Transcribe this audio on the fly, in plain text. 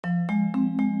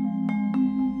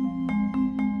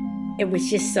It was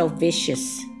just so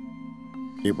vicious.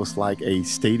 It was like a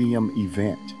stadium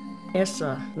event. It's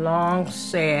a long,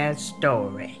 sad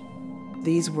story.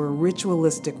 These were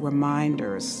ritualistic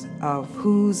reminders of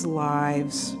whose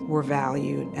lives were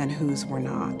valued and whose were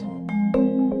not.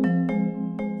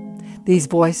 These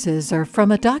voices are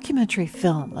from a documentary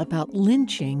film about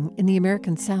lynching in the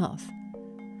American South.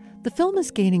 The film is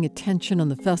gaining attention on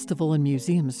the festival and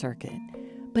museum circuit,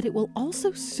 but it will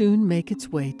also soon make its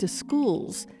way to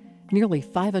schools. Nearly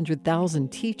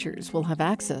 500,000 teachers will have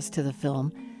access to the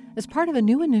film as part of a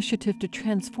new initiative to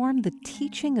transform the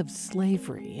teaching of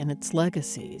slavery and its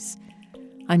legacies.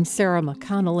 I'm Sarah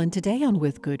McConnell, and today on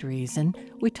With Good Reason,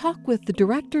 we talk with the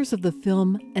directors of the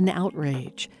film An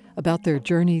Outrage about their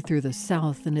journey through the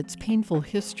South and its painful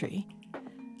history.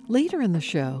 Later in the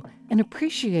show, an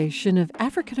appreciation of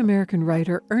African-American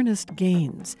writer Ernest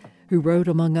Gaines, who wrote,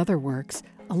 among other works,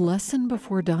 A Lesson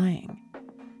Before Dying.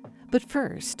 But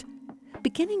first,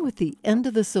 beginning with the end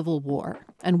of the Civil War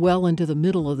and well into the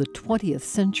middle of the 20th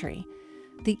century,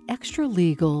 the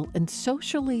extra-legal and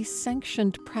socially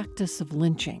sanctioned practice of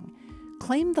lynching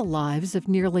claimed the lives of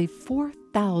nearly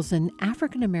 4,000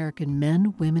 African-American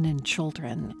men, women, and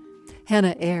children.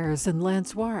 Hannah Ayers and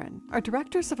Lance Warren are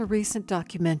directors of a recent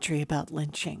documentary about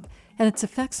lynching and its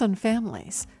effects on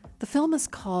families. The film is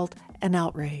called An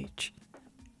Outrage.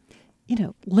 You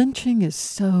know, lynching is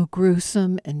so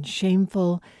gruesome and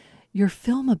shameful. Your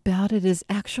film about it is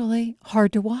actually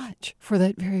hard to watch for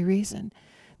that very reason.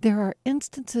 There are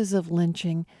instances of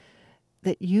lynching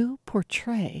that you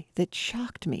portray that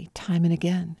shocked me time and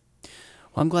again.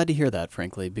 Well, I'm glad to hear that,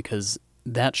 frankly, because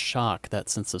that shock, that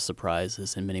sense of surprise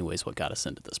is in many ways what got us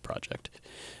into this project.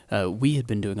 We had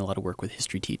been doing a lot of work with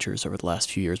history teachers over the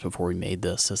last few years before we made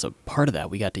this. As a part of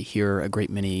that, we got to hear a great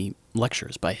many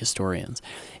lectures by historians.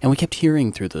 And we kept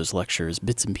hearing through those lectures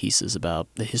bits and pieces about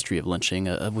the history of lynching,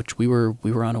 of which we were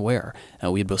unaware.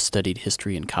 We had both studied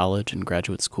history in college and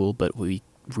graduate school, but we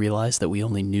realized that we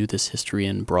only knew this history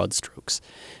in broad strokes.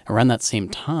 Around that same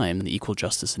time, the Equal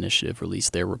Justice Initiative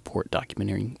released their report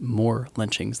documenting more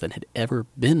lynchings than had ever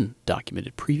been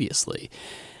documented previously.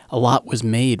 A lot was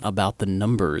made about the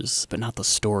numbers, but not the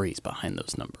stories behind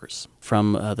those numbers.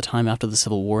 From the time after the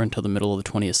Civil War until the middle of the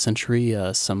 20th century,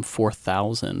 some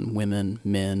 4,000 women,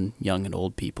 men, young and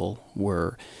old people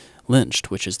were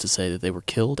lynched, which is to say that they were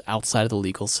killed outside of the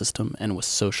legal system and with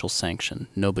social sanction.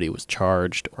 Nobody was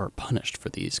charged or punished for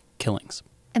these killings.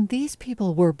 And these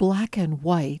people were black and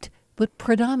white, but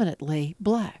predominantly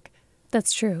black.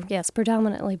 That's true. Yes,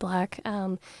 predominantly black.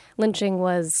 Lynching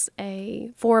was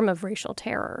a form of racial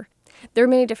terror. There are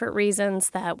many different reasons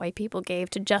that white people gave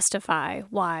to justify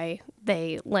why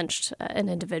they lynched an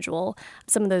individual.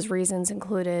 Some of those reasons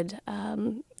included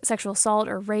sexual assault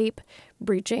or rape,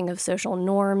 breaching of social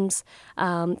norms.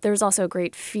 There was also a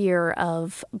great fear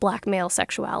of black male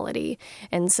sexuality,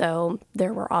 and so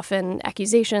there were often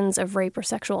accusations of rape or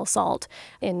sexual assault.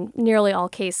 In nearly all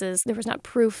cases, there was not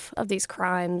proof of these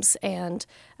crimes, and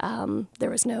there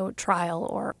was no trial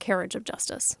or carriage of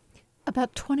justice.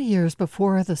 About 20 years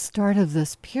before the start of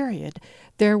this period,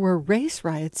 there were race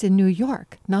riots in New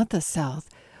York, not the South,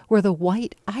 where the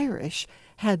white Irish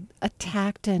had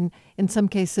attacked and, in some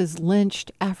cases,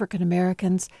 lynched African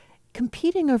Americans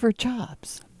competing over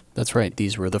jobs. That's right.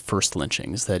 These were the first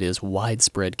lynchings, that is,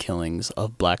 widespread killings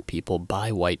of black people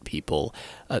by white people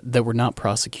that were not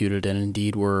prosecuted and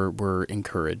indeed were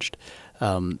encouraged.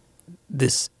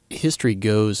 This history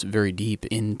goes very deep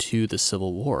into the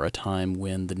Civil War, a time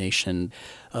when the nation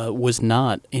was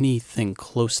not anything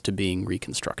close to being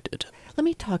reconstructed. Let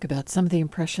me talk about some of the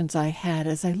impressions I had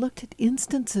as I looked at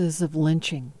instances of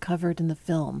lynching covered in the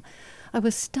film. I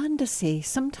was stunned to see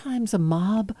sometimes a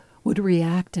mob would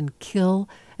react and kill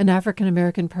an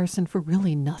African-American person for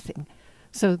really nothing.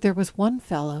 So there was one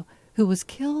fellow who was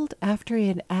killed after he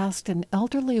had asked an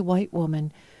elderly white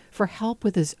woman for help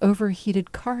with his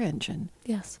overheated car engine.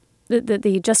 Yes.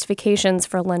 The justifications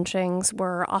for lynchings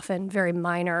were often very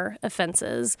minor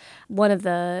offenses. One of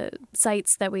the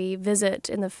sites that we visit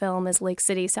in the film is Lake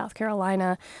City, South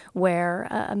Carolina, where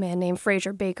a man named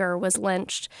Fraser Baker was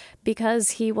lynched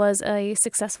because he was a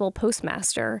successful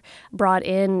postmaster brought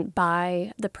in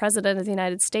by the President of the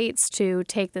United States to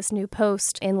take this new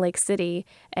post in Lake City,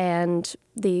 and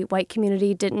the white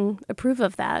community didn't approve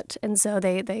of that, and so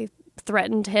they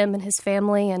threatened him and his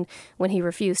family, and when he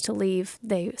refused to leave,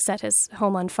 they set his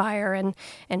home on fire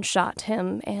and shot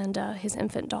him and his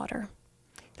infant daughter.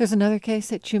 There's another case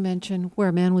that you mentioned where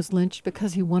a man was lynched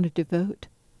because he wanted to vote.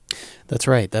 That's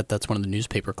right. That's one of the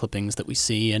newspaper clippings that we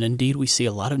see. And indeed, we see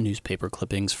a lot of newspaper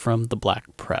clippings from the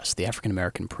black press, the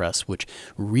African-American press, which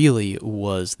really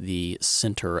was the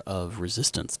center of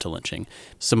resistance to lynching.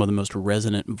 Some of the most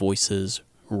resonant voices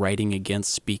writing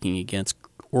against, speaking against,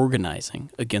 organizing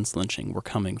against lynching were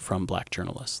coming from black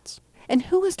journalists. And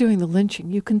who was doing the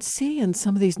lynching? You can see in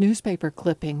some of these newspaper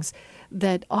clippings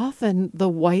that often the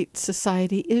white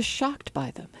society is shocked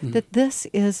by them, that this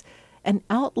is an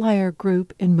outlier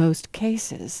group in most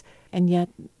cases, and yet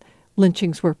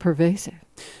lynchings were pervasive.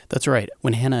 That's right.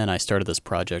 When Hannah and I started this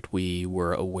project, we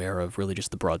were aware of really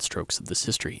just the broad strokes of this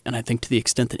history. And I think to the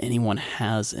extent that anyone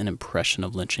has an impression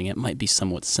of lynching, it might be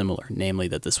somewhat similar, namely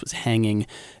that this was hanging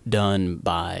done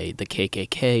by the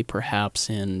KKK, perhaps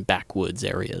in backwoods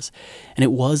areas. And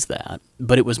it was that,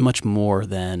 but it was much more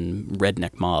than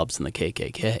redneck mobs in the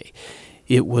KKK.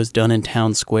 It was done in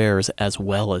town squares as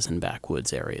well as in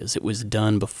backwoods areas. It was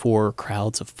done before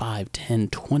crowds of 5, 10,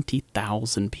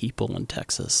 20,000 people in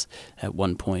Texas at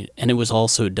one point. And it was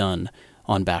also done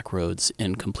on back roads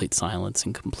in complete silence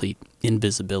and complete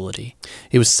invisibility.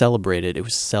 It was celebrated. It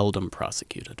was seldom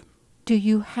prosecuted. Do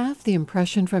you have the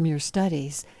impression from your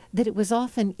studies that it was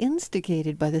often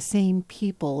instigated by the same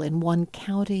people in one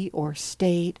county or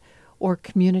state or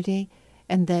community,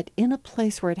 and that in a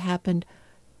place where it happened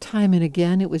time and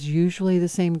again, it was usually the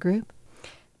same group?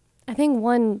 I think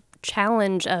one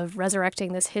challenge of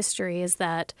resurrecting this history is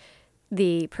that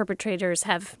the perpetrators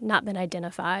have not been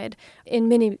identified. In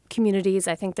many communities,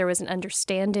 I think there was an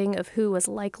understanding of who was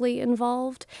likely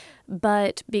involved,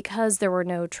 but because there were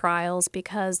no trials,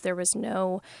 because there was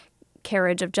no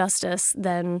carriage of justice,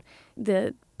 then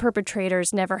the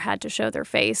perpetrators never had to show their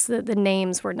face. The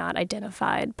names were not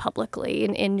identified publicly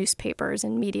in newspapers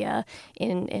and media,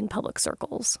 in public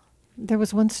circles. There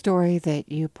was one story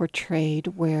that you portrayed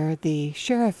where the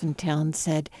sheriff in town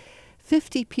said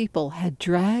 50 people had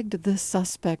dragged the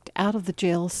suspect out of the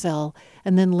jail cell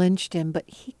and then lynched him, but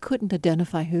he couldn't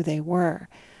identify who they were.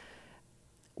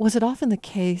 Was it often the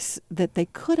case that they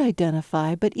could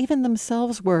identify, but even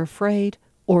themselves were afraid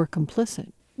or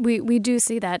complicit? We do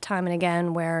see that time and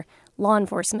again where law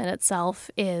enforcement itself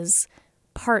is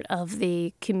part of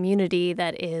the community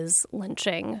that is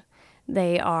lynching.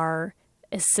 They are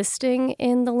assisting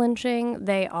in the lynching.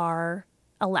 They are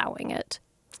allowing it.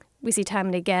 We see time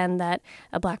and again that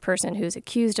a black person who's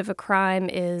accused of a crime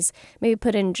is maybe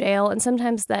put in jail, and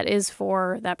sometimes that is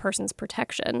for that person's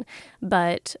protection.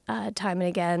 But time and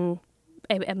again,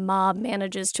 a mob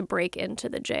manages to break into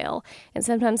the jail. And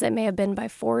sometimes that may have been by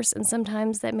force, and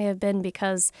sometimes that may have been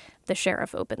because the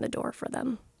sheriff opened the door for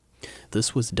them.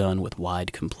 This was done with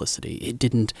wide complicity. It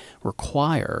didn't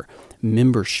require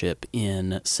membership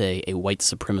in, say, a white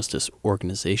supremacist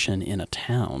organization in a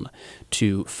town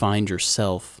to find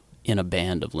yourself in a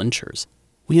band of lynchers.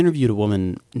 We interviewed a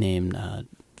woman named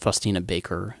Faustina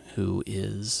Baker, who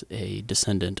is a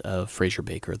descendant of Fraser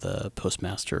Baker, the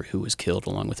postmaster who was killed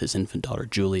along with his infant daughter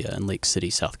Julia in Lake City,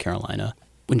 South Carolina.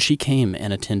 When she came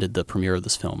and attended the premiere of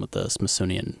this film at the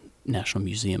Smithsonian National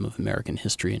Museum of American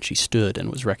History, and she stood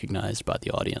and was recognized by the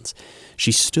audience,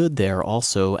 she stood there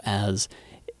also as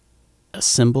a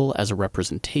symbol, as a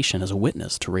representation, as a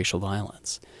witness to racial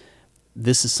violence.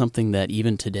 This is something that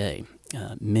even today,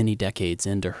 many decades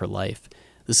into her life,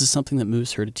 this is something that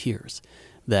moves her to tears,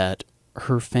 that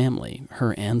her family,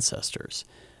 her ancestors,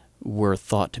 were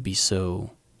thought to be so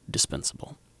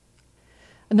dispensable.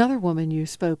 Another woman you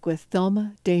spoke with,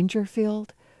 Thelma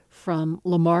Dangerfield from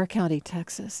Lamar County,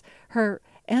 Texas. Her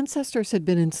ancestors had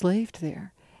been enslaved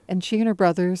there, and she and her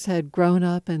brothers had grown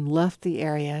up and left the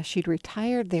area. She'd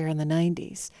retired there in the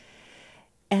 90s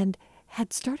and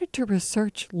had started to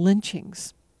research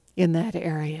lynchings in that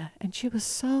area, and she was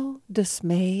so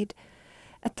dismayed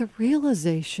at the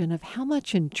realization of how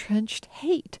much entrenched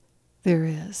hate there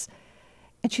is.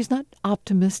 And she's not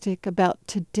optimistic about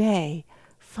today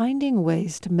finding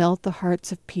ways to melt the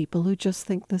hearts of people who just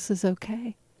think this is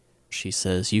okay. She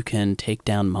says you can take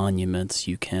down monuments,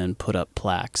 you can put up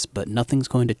plaques, but nothing's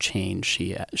going to change,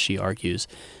 she argues,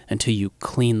 until you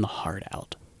clean the heart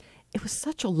out. It was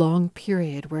such a long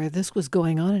period where this was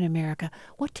going on in America.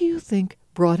 What do you think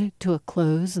brought it to a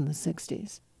close in the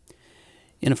 60s?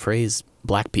 In a phrase,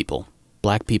 black people.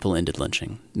 Black people ended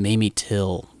lynching. Mamie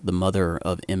Till, the mother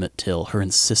of Emmett Till, her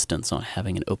insistence on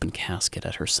having an open casket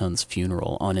at her son's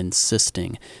funeral, on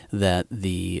insisting that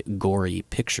the gory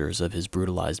pictures of his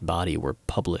brutalized body were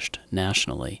published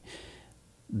nationally,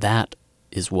 that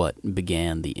is what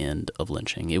began the end of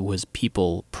lynching. It was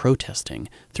people protesting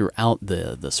throughout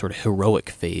the sort of heroic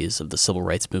phase of the civil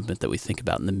rights movement that we think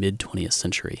about in the mid-20th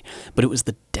century. But it was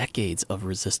the decades of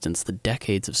resistance, the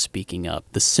decades of speaking up,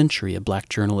 the century of black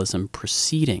journalism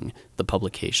preceding the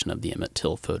publication of the Emmett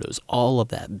Till photos, all of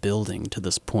that building to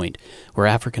this point where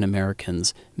African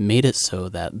Americans made it so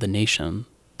that the nation,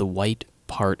 the white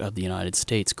part of the United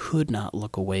States, could not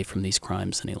look away from these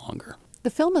crimes any longer. The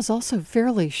film is also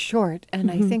fairly short, and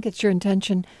I think it's your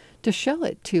intention to show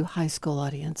it to high school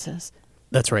audiences.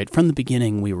 That's right. From the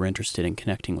beginning, we were interested in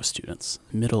connecting with students.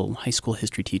 Middle and high school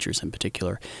history teachers in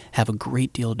particular have a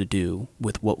great deal to do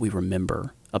with what we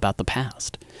remember about the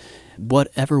past.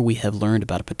 Whatever we have learned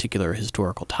about a particular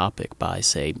historical topic by,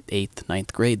 say, 8th,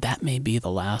 9th grade, that may be the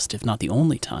last, if not the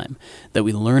only time, that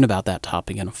we learn about that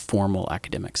topic in a formal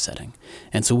academic setting.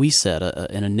 And so we set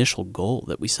an initial goal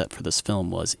that we set for this film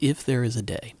was, if there is a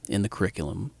day in the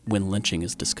curriculum when lynching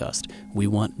is discussed, we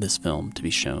want this film to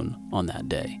be shown on that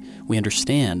day. We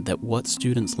understand that what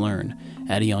students learn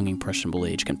at a young, impressionable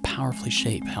age can powerfully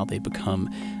shape how they become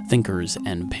thinkers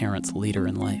and parents later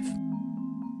in life.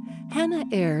 Hannah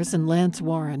Ayers and Lance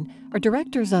Warren are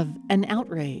directors of An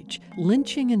Outrage,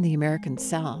 Lynching in the American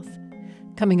South.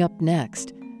 Coming up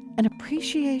next, an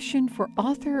appreciation for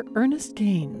author Ernest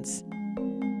Gaines.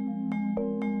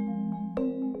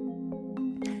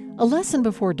 A Lesson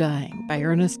Before Dying by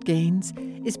Ernest Gaines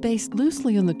is based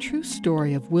loosely on the true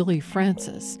story of Willie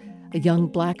Francis, a young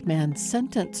black man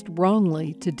sentenced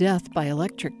wrongly to death by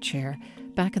electric chair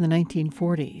back in the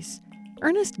 1940s.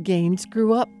 Ernest Gaines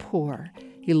grew up poor.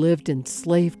 He lived in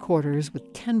slave quarters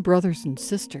with 10 brothers and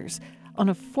sisters on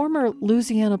a former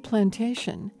Louisiana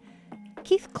plantation.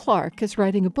 Keith Clark is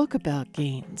writing a book about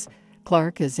Gaines.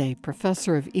 Clark is a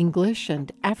professor of English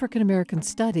and African American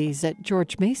Studies at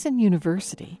George Mason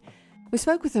University. We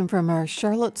spoke with him from our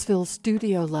Charlottesville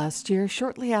studio last year,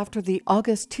 shortly after the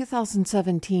August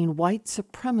 2017 white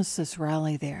supremacist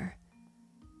rally there.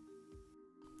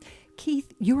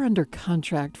 Keith, you're under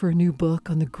contract for a new book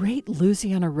on the great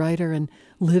Louisiana writer and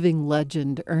living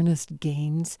legend Ernest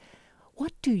Gaines.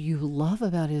 What do you love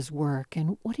about his work,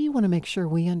 and what do you want to make sure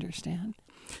we understand?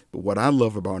 But what I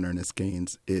love about Ernest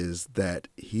Gaines is that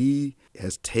he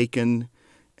has taken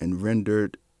and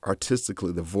rendered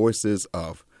artistically the voices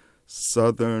of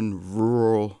southern,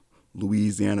 rural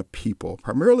Louisiana people,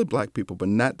 primarily black people, but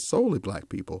not solely black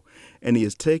people. And he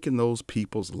has taken those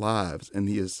people's lives and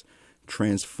he has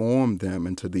transformed them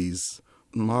into these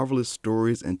marvelous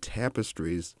stories and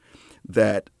tapestries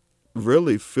that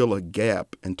really fill a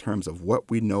gap in terms of what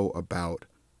we know about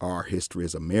our history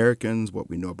as Americans, what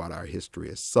we know about our history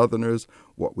as Southerners,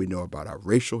 what we know about our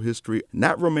racial history,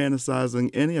 not romanticizing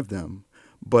any of them,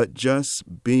 but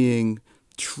just being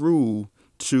true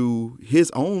to his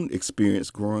own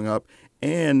experience growing up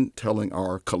and telling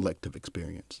our collective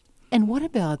experience. And what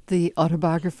about the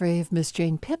autobiography of Miss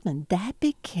Jane Pittman? That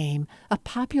became a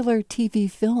popular TV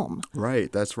film.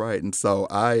 Right, that's right. And so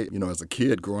I, as a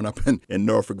kid growing up in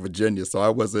Norfolk, Virginia, so I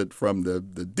wasn't from the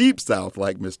deep South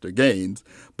like Mr. Gaines,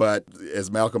 but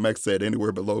as Malcolm X said,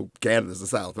 anywhere below Canada is the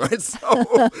South, right?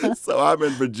 So I'm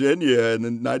in Virginia, and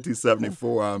in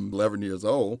 1974, I'm 11 years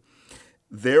old.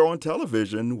 There on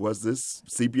television was this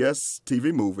CBS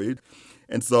TV movie.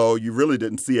 And so you really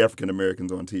didn't see African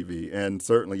Americans on TV, and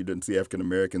certainly you didn't see African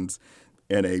Americans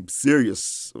in a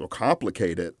serious or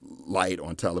complicated light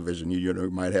on television. You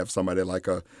might have somebody like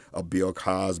a Bill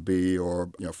Cosby or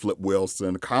Flip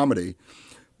Wilson, comedy.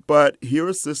 But here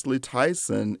is Cicely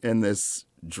Tyson in this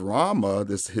drama,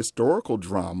 this historical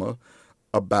drama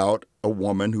about a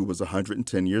woman who was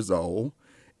 110 years old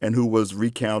and who was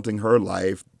recounting her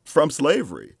life from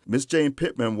slavery. Miss Jane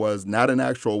Pittman was not an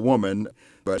actual woman,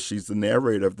 but she's the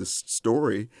narrator of this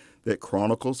story that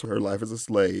chronicles her life as a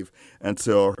slave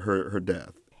until her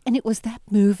death. And it was that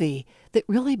movie that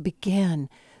really began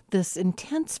this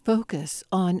intense focus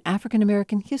on African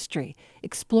American history,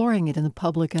 exploring it in the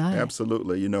public eye.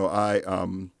 Absolutely.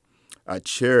 I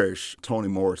cherish Toni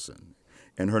Morrison,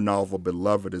 and her novel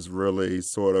Beloved is really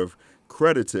sort of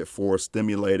credited for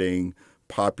stimulating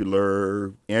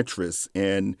popular interest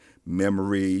in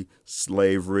memory,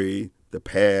 slavery, the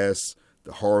past,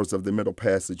 the horrors of the Middle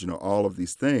Passage, all of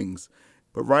these things.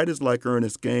 But writers like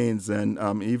Ernest Gaines and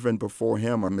even before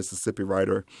him, a Mississippi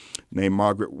writer named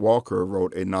Margaret Walker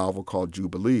wrote a novel called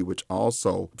Jubilee, which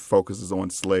also focuses on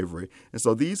slavery. And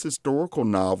so these historical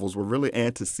novels were really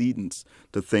antecedents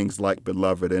to things like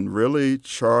Beloved and really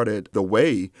charted the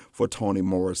way for Toni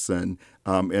Morrison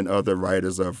and other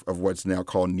writers of what's now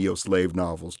called neo-slave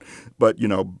novels. But,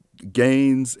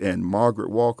 Gaines and Margaret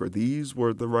Walker, these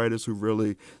were the writers who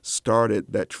really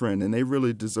started that trend, and they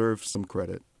really deserve some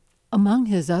credit. Among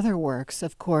his other works,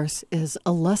 of course, is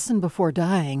A Lesson Before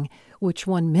Dying, which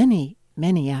won many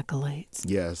accolades.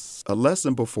 Yes. A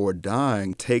Lesson Before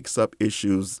Dying takes up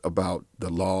issues about the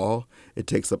law. It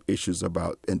takes up issues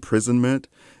about imprisonment.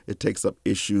 It takes up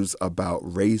issues about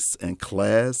race and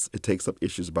class. It takes up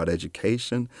issues about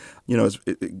education.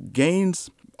 Gaines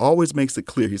always makes it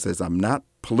clear. He says, I'm not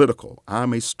political.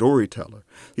 I'm a storyteller.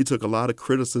 He took a lot of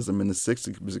criticism in the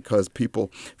 60s because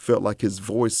people felt like his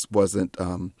voice wasn't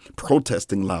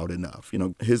protesting loud enough.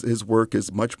 His work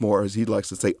is much more, as he likes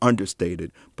to say,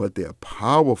 understated, but they're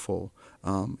powerful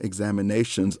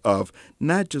examinations of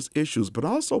not just issues, but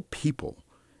also people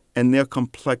and their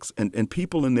complex and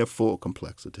people in their full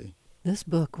complexity. This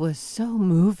book was so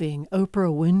moving.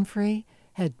 Oprah Winfrey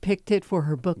had picked it for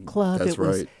her book club. That's right.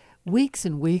 Was weeks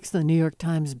and weeks the New York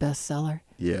Times bestseller.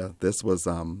 Yeah, this was,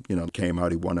 came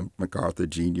out. He won a MacArthur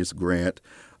Genius Grant,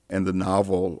 and the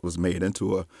novel was made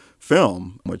into a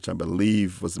film, which I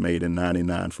believe was made in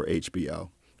 '99 for HBO.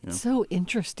 Yeah. So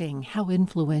interesting how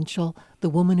influential the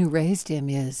woman who raised him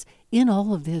is in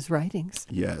all of his writings.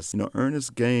 Yes.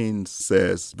 Ernest Gaines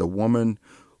says the woman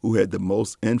who had the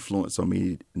most influence on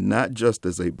me, not just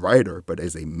as a writer, but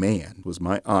as a man, was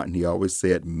my aunt. And he always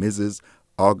said Mrs.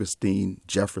 Augustine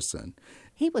Jefferson.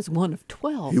 He was one of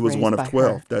 12. He was one of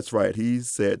 12. Her. That's right. He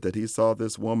said that he saw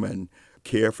this woman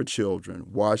care for children,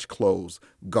 wash clothes,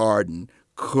 garden,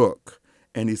 cook.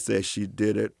 And he said she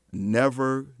did it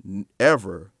never,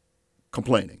 ever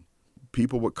complaining.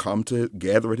 People would come to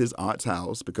gather at his aunt's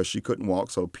house because she couldn't walk,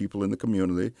 so people in the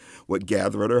community would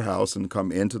gather at her house and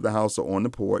come into the house or on the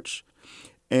porch.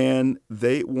 And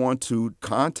they want to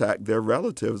contact their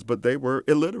relatives, but they were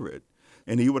illiterate.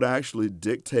 And he would actually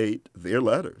dictate their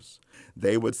letters.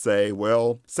 They would say,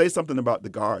 well, say something about the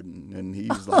garden. And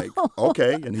he's like,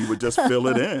 okay. And he would just fill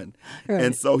it in. Right.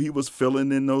 And so he was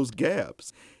filling in those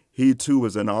gaps. He, too,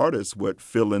 as an artist, would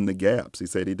fill in the gaps. He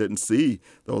said he didn't see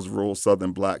those rural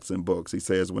Southern blacks in books. He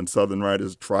says when Southern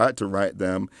writers tried to write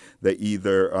them, they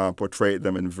either portrayed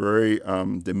them in very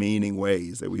demeaning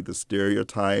ways. They were either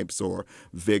stereotypes or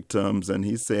victims. And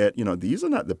he said, these are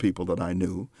not the people that I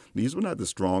knew. These were not the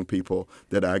strong people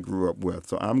that I grew up with.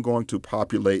 So I'm going to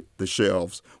populate the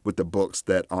shelves with the books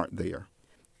that aren't there.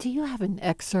 Do you have an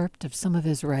excerpt of some of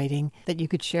his writing that you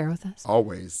could share with us?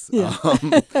 Always. Yeah.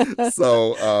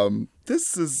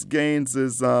 This is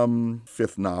Gaines's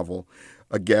fifth novel,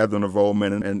 A Gathering of Old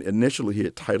Men. And initially he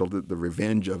had titled it The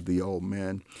Revenge of the Old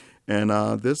Men. And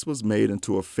this was made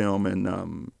into a film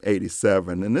in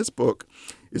 87. And this book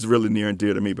is really near and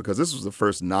dear to me because this was the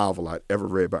first novel I'd ever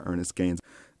read by Ernest Gaines.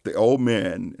 The old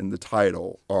men in the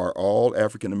title are all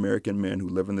African-American men who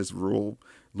live in this rural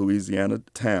Louisiana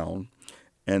town.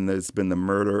 And there's been the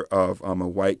murder of a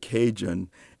white Cajun,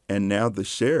 and now the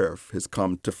sheriff has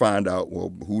come to find out,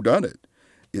 well, who done it?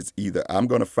 It's either I'm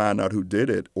going to find out who did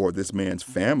it, or this man's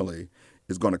family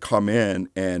is going to come in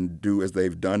and do as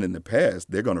they've done in the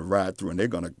past. They're going to ride through, and they're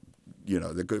going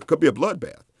to, there could be a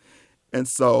bloodbath. And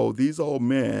so these old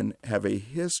men have a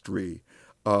history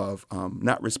of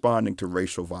not responding to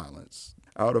racial violence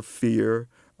out of fear,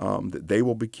 that they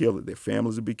will be killed, that their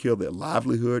families will be killed, their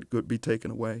livelihood could be taken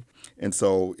away. And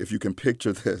so if you can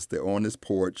picture this, they're on this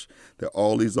porch, they're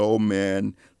all these old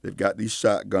men, they've got these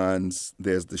shotguns,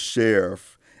 there's the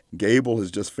sheriff. Gable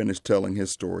has just finished telling his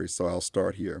story, so I'll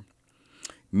start here.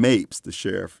 Mapes, the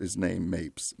sheriff is named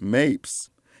Mapes.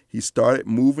 Mapes, he started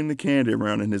moving the candy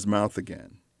around in his mouth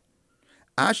again.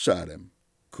 I shot him,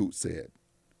 Coot said.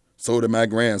 So did my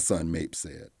grandson, Mapes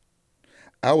said.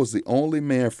 I was the only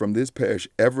man from this parish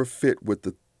ever fit with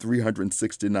the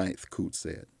 369th, Coot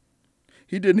said.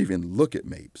 He didn't even look at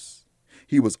Mapes.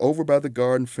 He was over by the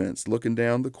garden fence looking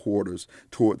down the quarters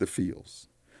toward the fields.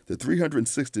 The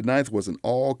 369th was an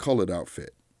all-colored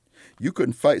outfit. You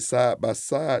couldn't fight side by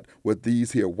side with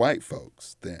these here white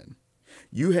folks then.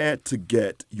 You had to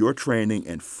get your training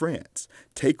in France,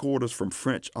 take orders from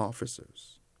French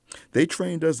officers. They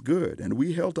trained us good, and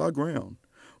we held our ground.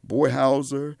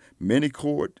 Boyhauser,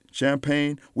 Minicourt,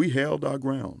 Champagne, we held our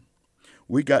ground.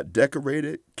 We got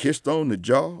decorated, kissed on the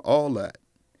jaw, all that.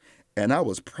 And I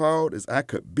was proud as I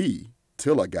could be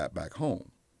till I got back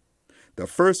home. The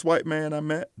first white man I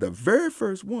met, the very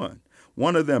first one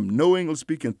of them no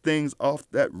English-speaking things off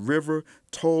that river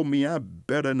told me I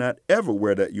better not ever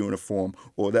wear that uniform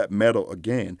or that medal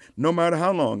again, no matter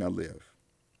how long I live.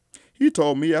 He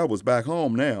told me I was back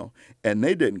home now, and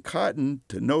they didn't cotton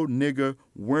to no nigger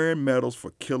wearing medals for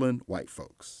killing white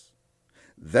folks.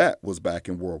 That was back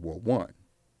in World War I,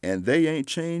 and they ain't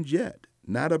changed yet,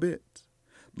 not a bit.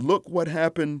 Look what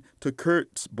happened to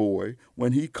Kurt's boy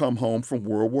when he come home from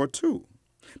World War II.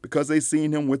 Because they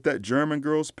seen him with that German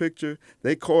girl's picture,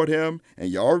 they caught him, and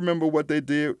y'all remember what they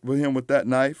did with him with that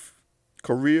knife?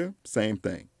 Korea, same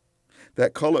thing.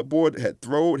 That colored boy had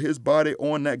thrown his body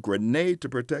on that grenade to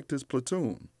protect his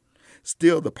platoon.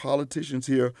 Still, the politicians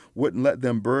here wouldn't let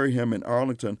them bury him in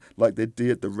Arlington like they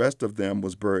did the rest of them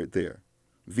was buried there.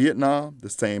 Vietnam, the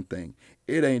same thing.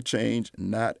 It ain't changed,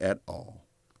 not at all.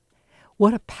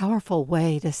 What a powerful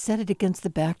way to set it against the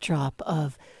backdrop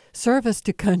of service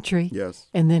to country, yes,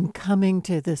 and then coming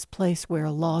to this place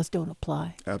where laws don't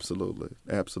apply. Absolutely,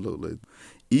 absolutely.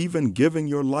 Even giving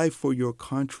your life for your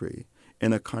country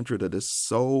in a country that is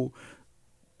so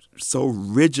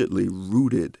rigidly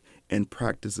rooted in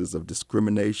practices of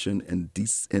discrimination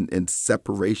and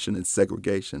separation and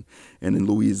segregation. And in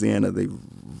Louisiana, the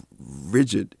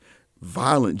rigid,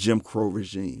 violent Jim Crow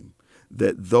regime,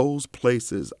 that those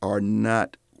places are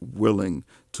not willing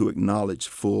to acknowledge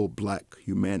full black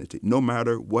humanity, no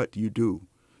matter what you do,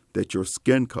 that your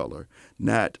skin color,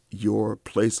 not your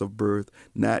place of birth,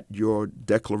 not your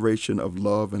declaration of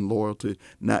love and loyalty,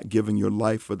 not giving your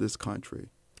life for this country.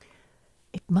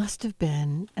 It must have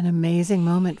been an amazing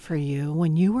moment for you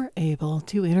when you were able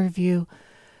to interview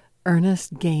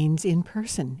Ernest Gaines in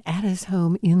person at his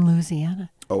home in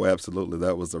Louisiana. Oh, absolutely.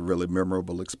 That was a really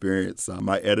memorable experience.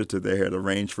 My editor there had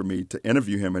arranged for me to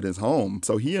interview him at his home.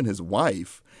 So he and his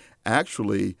wife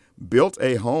actually built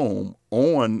a home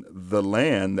on the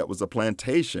land that was a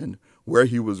plantation where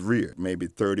he was reared, maybe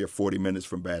 30 or 40 minutes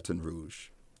from Baton Rouge.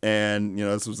 And,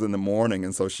 this was in the morning,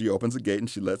 and so she opens the gate and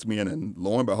she lets me in, and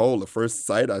lo and behold, the first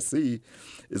sight I see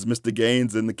is Mr.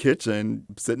 Gaines in the kitchen,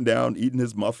 sitting down, eating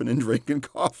his muffin and drinking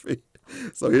coffee.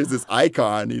 So here's this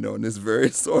icon, in this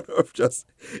very sort of just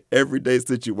everyday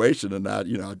situation, and I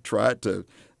tried to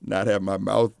not have my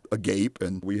mouth agape,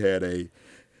 and we had a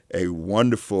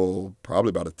wonderful, probably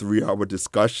about a 3-hour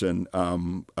discussion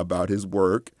about his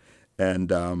work,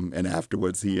 and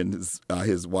afterwards he and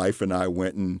his wife and I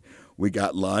went and we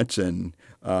got lunch, and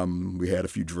we had a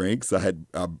few drinks. I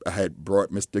had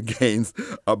brought Mr. Gaines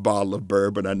a bottle of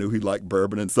bourbon. I knew he liked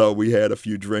bourbon, and so we had a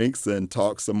few drinks and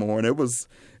talked some more. And it was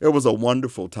a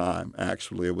wonderful time.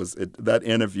 Actually, that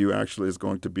interview actually is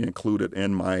going to be included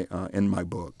in my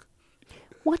book.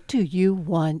 What do you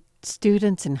want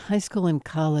students in high school and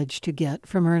college to get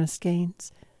from Ernest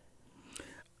Gaines?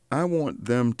 I want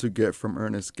them to get from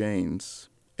Ernest Gaines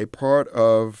a part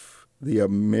of the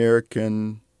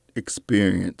American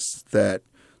experience that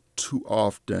too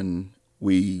often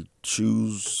we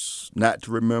choose not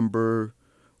to remember,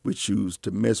 we choose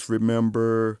to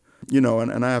misremember,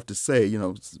 and I have to say,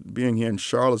 being here in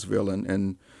Charlottesville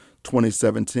in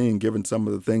 2017, given some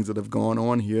of the things that have gone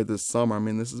on here this summer,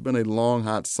 this has been a long,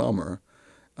 hot summer,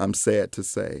 I'm sad to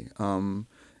say,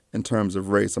 in terms of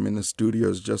race. The studio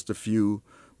is just a few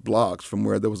blocks from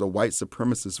where there was a white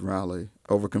supremacist rally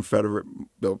over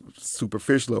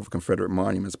superficially over Confederate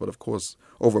monuments, but of course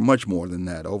over much more than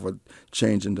that, over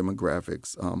change in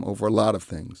demographics, over a lot of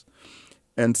things.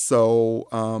 And so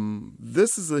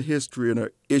this is a history and an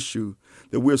issue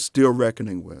that we're still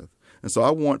reckoning with. And so I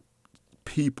want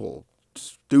people,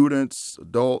 students,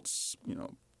 adults,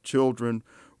 children,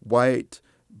 white,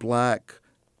 black,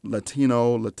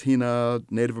 Latino, Latina,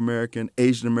 Native American,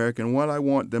 Asian American, what I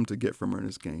want them to get from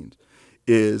Ernest Gaines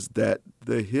is that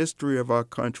the history of our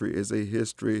country is a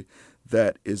history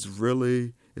that is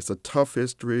it's a tough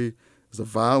history, it's a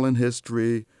violent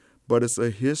history, but it's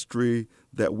a history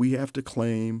that we have to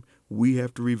claim, we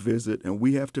have to revisit, and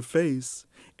we have to face.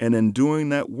 And in doing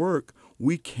that work,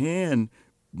 we can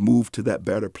move to that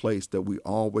better place that we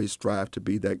always strive to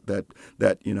be,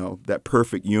 that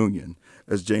perfect union.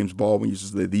 As James Baldwin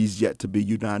used to say, these yet to be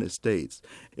United States.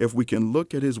 If we can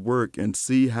look at his work and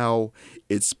see how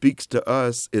it speaks to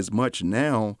us as much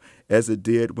now as it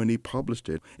did when he published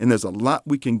it. And there's a lot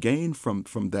we can gain from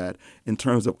that in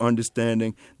terms of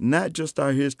understanding not just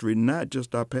our history, not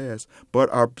just our past, but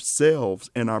ourselves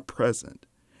and our present.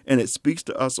 And it speaks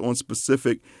to us on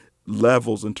specific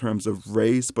levels in terms of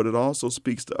race, but it also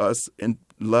speaks to us in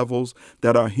levels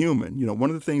that are human.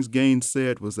 One of the things Gaines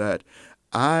said was that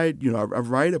I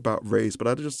write about race, but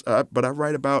I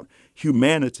write about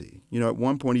humanity. At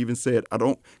one point he even said, I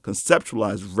don't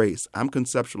conceptualize race, I'm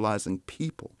conceptualizing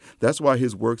people. That's why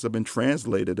his works have been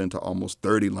translated into almost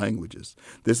 30 languages.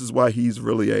 This is why he's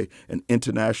really an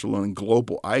international and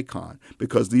global icon,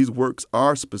 because these works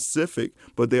are specific,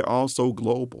 but they're also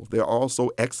global. They're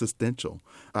also existential.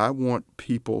 I want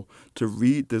people to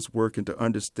read this work and to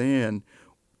understand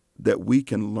that we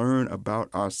can learn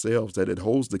about ourselves, that it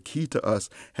holds the key to us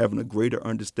having a greater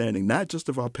understanding, not just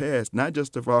of our past, not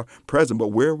just of our present, but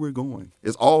where we're going.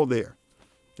 It's all there.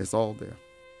 It's all there.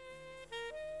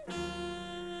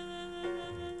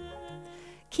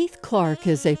 Keith Clark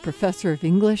is a professor of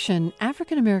English and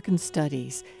African American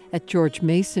Studies at George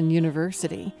Mason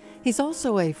University. He's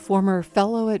also a former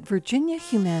fellow at Virginia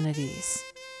Humanities.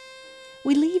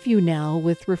 We leave you now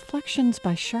with reflections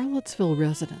by Charlottesville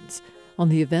residents on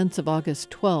the events of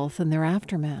August 12th and their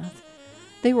aftermath.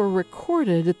 They were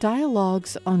recorded at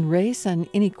Dialogues on Race and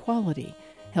Inequality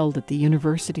held at the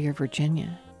University of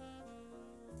Virginia.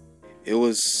 It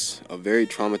was a very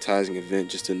traumatizing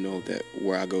event just to know that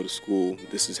where I go to school,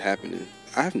 this is happening.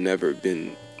 I've never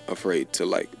been afraid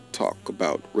to talk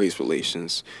about race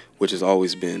relations, which has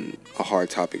always been a hard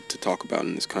topic to talk about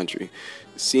in this country.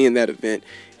 Seeing that event,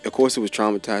 of course it was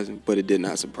traumatizing, but it did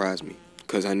not surprise me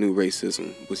because I knew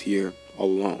racism was here all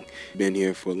along. Been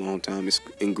here for a long time. It's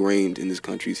ingrained in this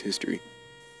country's history.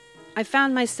 I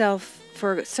found myself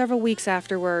for several weeks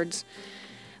afterwards,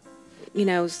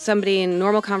 somebody in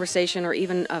normal conversation or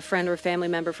even a friend or a family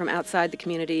member from outside the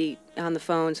community on the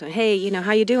phone saying, hey,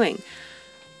 how you doing?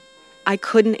 I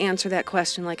couldn't answer that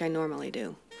question like I normally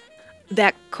do.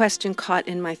 That question caught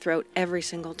in my throat every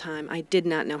single time. I did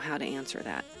not know how to answer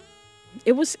that.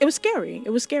 It was scary. It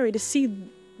was scary to see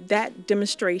that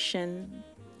demonstration,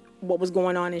 what was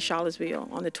going on in Charlottesville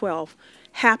on the 12th,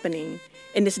 happening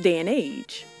in this day and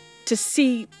age. To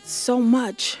see so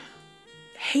much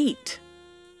hate.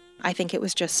 I think it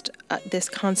was just this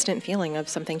constant feeling of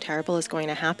something terrible is going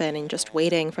to happen and just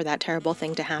waiting for that terrible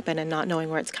thing to happen and not knowing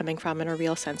where it's coming from and a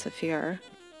real sense of fear.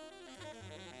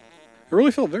 I really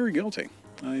felt very guilty.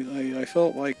 I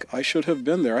felt like I should have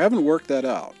been there. I haven't worked that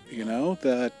out,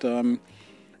 I'm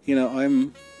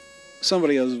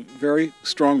somebody who has very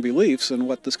strong beliefs in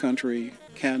what this country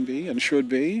can be and should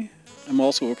be. I'm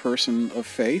also a person of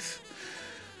faith.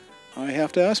 I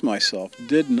have to ask myself,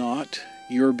 did not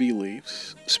your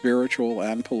beliefs, spiritual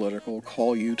and political,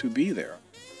 call you to be there?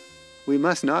 We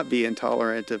must not be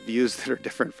intolerant of views that are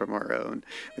different from our own,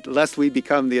 lest we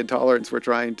become the intolerance we're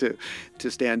trying to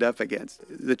stand up against.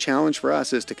 The challenge for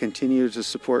us is to continue to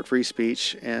support free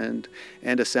speech and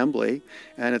assembly,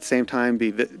 and at the same time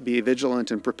be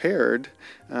vigilant and prepared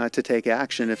to take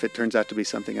action if it turns out to be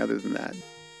something other than that.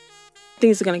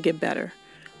 Things are going to get better,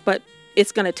 but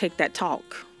it's going to take that talk,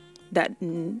 that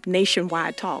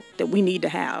nationwide talk that we need to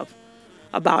have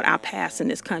about our past in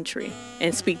this country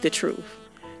and speak the truth.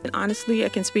 And honestly, I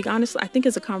can speak honestly, I think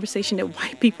it's a conversation that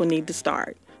white people need to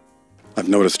start. I've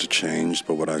noticed a change,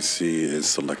 but what I see is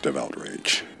selective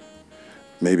outrage.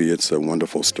 Maybe it's a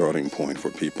wonderful starting point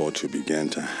for people to begin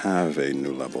to have a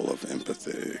new level of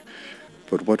empathy.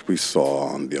 But what we saw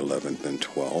on the 11th and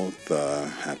 12th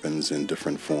happens in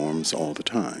different forms all the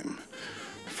time.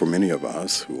 For many of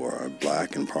us who are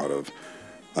Black and part of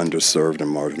underserved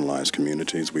and marginalized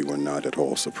communities, we were not at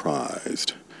all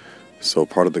surprised. So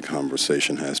part of the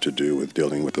conversation has to do with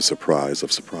dealing with the surprise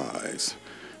of surprise.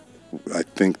 I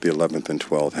think the 11th and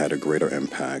 12th had a greater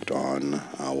impact on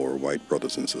our white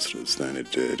brothers and sisters than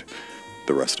it did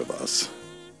the rest of us.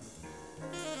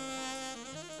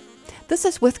 This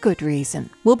is With Good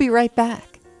Reason. We'll be right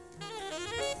back.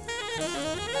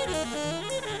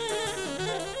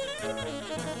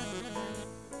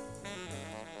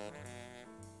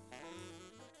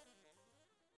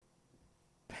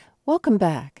 Welcome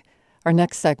back. Our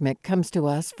next segment comes to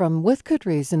us from With Good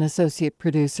Reason associate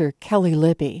producer Kelly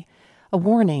Libby. A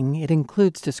warning, it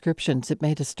includes descriptions that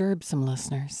may disturb some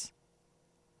listeners.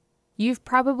 You've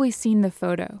probably seen the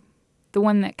photo, the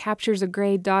one that captures a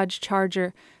gray Dodge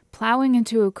Charger plowing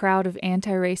into a crowd of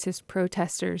anti-racist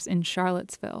protesters in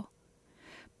Charlottesville.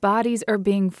 Bodies are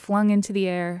being flung into the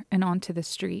air and onto the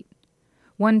street.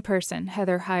 One person,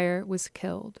 Heather Heyer, was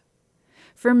killed.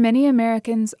 For many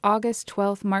Americans, August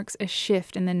 12th marks a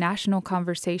shift in the national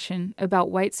conversation about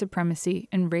white supremacy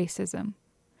and racism.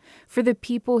 For the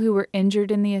people who were injured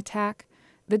in the attack,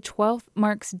 the 12th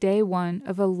marks day one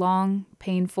of a long,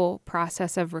 painful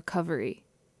process of recovery.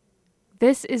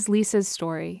 This is Lisa's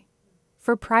story.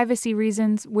 For privacy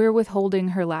reasons, we're withholding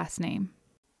her last name.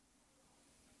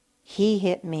 He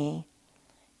hit me,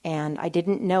 and I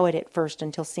didn't know it at first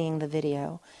until seeing the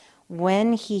video.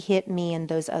 When he hit me and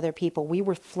those other people, we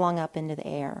were flung up into the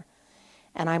air.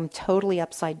 And I'm totally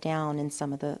upside down in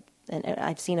some of the... And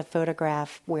I've seen a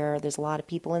photograph where there's a lot of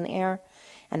people in the air,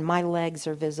 and my legs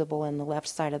are visible in the left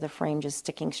side of the frame just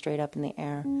sticking straight up in the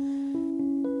air.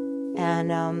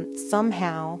 And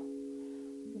somehow,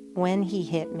 when he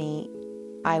hit me,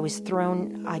 I was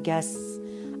thrown, I guess,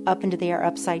 up into the air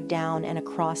upside down and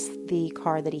across the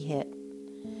car that he hit.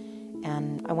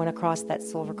 and I went across that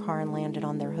silver car and landed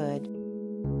on their hood.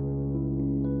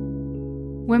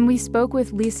 When we spoke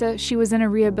with Lisa, she was in a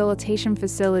rehabilitation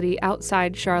facility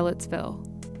outside Charlottesville.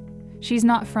 She's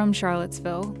not from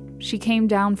Charlottesville. She came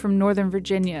down from Northern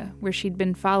Virginia, where she'd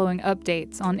been following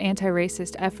updates on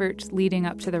anti-racist efforts leading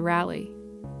up to the rally.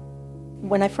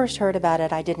 When I first heard about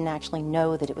it, I didn't actually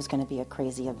know that it was going to be a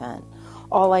crazy event.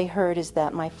 All I heard is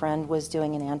that my friend was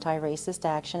doing an anti-racist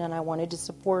action and I wanted to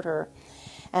support her.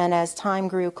 And as time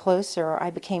grew closer,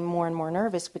 I became more and more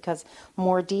nervous because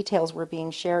more details were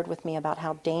being shared with me about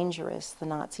how dangerous the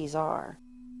Nazis are.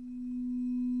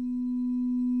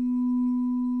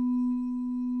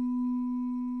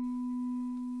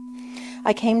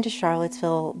 I came to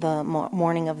Charlottesville the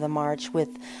morning of the march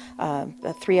with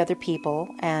 3 other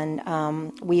people,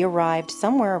 and we arrived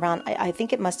somewhere around, I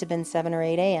think it must have been 7 or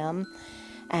 8 a.m.,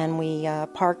 and we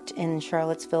parked in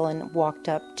Charlottesville and walked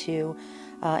up to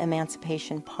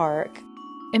Emancipation Park.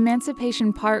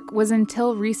 Emancipation Park was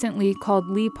until recently called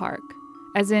Lee Park,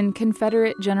 as in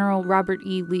Confederate General Robert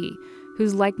E. Lee,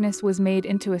 whose likeness was made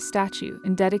into a statue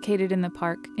and dedicated in the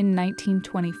park in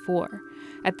 1924,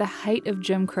 at the height of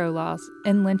Jim Crow laws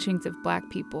and lynchings of black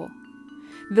people.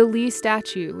 The Lee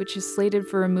statue, which is slated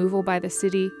for removal by the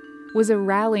city, was a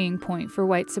rallying point for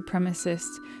white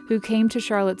supremacists who came to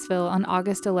Charlottesville on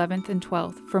August 11th and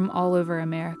 12th from all over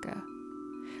America.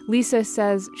 Lisa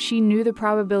says she knew the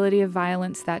probability of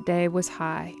violence that day was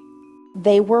high.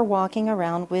 They were walking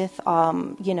around with,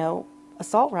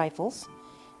 assault rifles.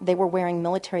 They were wearing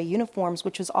military uniforms,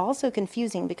 which was also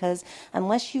confusing because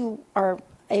unless you are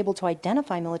able to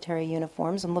identify military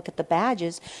uniforms and look at the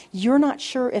badges, you're not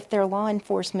sure if they're law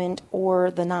enforcement or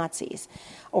the Nazis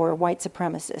or white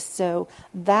supremacists. So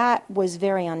that was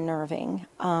very unnerving.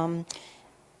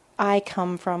 I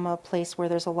come from a place where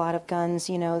there's a lot of guns.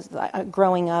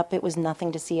 Growing up, it was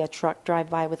nothing to see a truck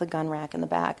drive by with a gun rack in the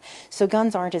back. So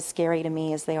guns aren't as scary to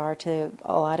me as they are to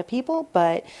a lot of people.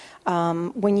 But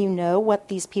when you know what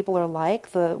these people are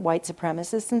like, the white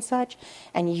supremacists and such,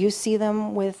 and you see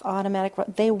them with automatic,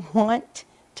 they want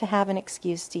to have an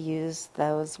excuse to use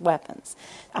those weapons.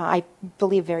 I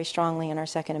believe very strongly in our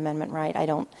Second Amendment right. I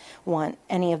don't want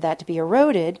any of that to be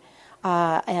eroded.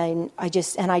 I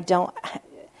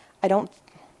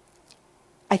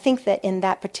think that in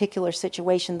that particular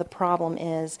situation, the problem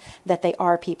is that they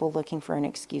are people looking for an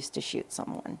excuse to shoot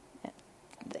someone.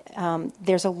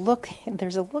 There's a look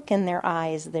in their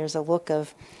eyes. There's a look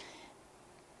of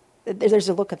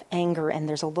anger, and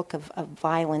there's a look of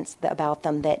violence about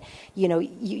them that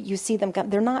you see them.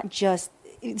 They're not just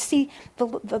see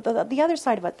the other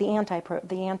side of it.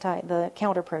 The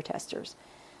counter protesters.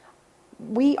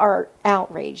 We are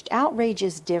outraged. Outrage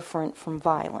is different from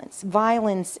violence.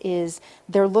 Violence is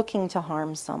they're looking to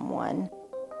harm someone.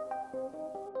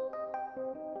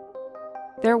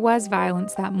 There was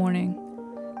violence that morning.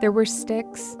 There were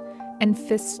sticks and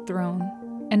fists thrown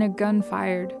and a gun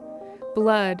fired,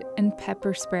 blood and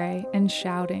pepper spray and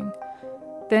shouting.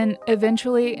 Then,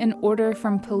 eventually, an order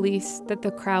from police that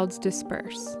the crowds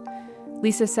disperse.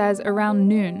 Lisa says around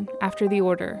noon, after the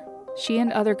order, she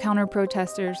and other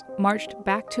counter-protesters marched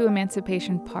back to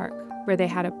Emancipation Park, where they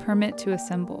had a permit to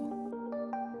assemble.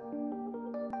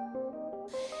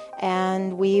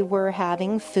 And we were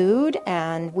having food,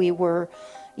 and we were,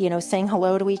 saying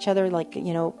hello to each other.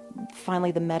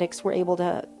 Finally the medics were able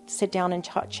to sit down and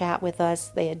chat with us.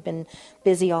 They had been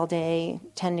busy all day,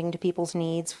 tending to people's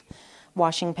needs,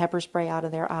 washing pepper spray out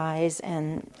of their eyes,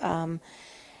 and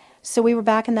so we were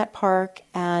back in that park,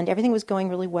 and everything was going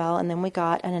really well, and then we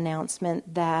got an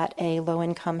announcement that a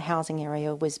low-income housing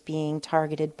area was being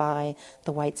targeted by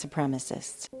the white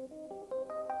supremacists.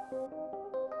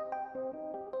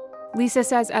 Lisa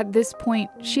says at this point,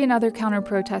 she and other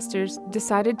counter-protesters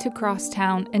decided to cross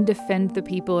town and defend the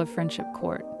people of Friendship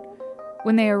Court.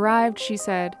 When they arrived, she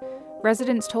said,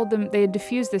 residents told them they had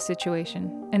diffused the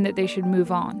situation and that they should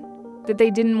move on, that they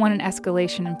didn't want an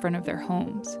escalation in front of their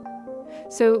homes.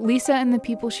 So Lisa and the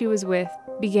people she was with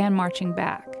began marching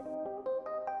back.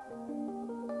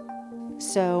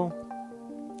 So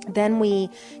then we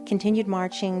continued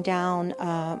marching down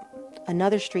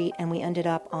another street, and we ended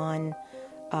up on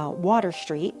Water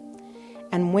Street.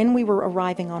 And when we were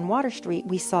arriving on Water Street,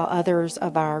 we saw others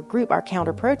of our group, our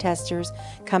counter-protesters,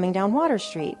 coming down Water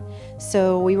Street.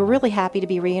 So we were really happy to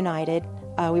be reunited.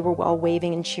 We were all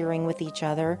waving and cheering with each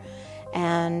other.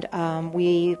 And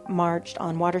we marched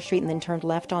on Water Street and then turned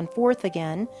left on 4th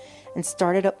again and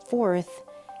started up 4th.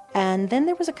 And then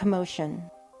there was a commotion.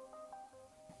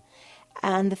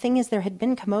 And the thing is, there had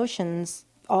been commotions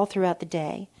all throughout the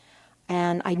day.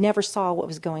 And I never saw what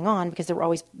was going on because there were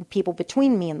always people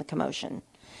between me and the commotion.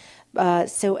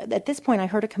 So at this point, I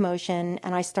heard a commotion,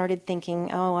 and I started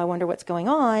thinking, oh, I wonder what's going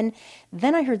on.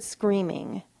 Then I heard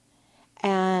screaming,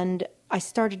 and I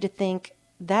started to think,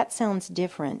 that sounds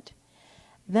different.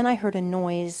 Then I heard a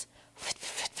noise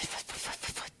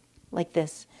like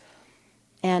this.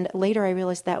 And later I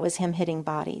realized that was him hitting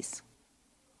bodies.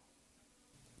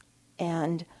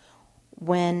 And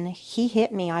when he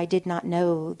hit me, I did not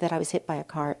know that I was hit by a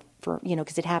car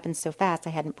because it happened so fast,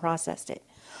 I hadn't processed it.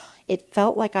 It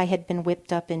felt like I had been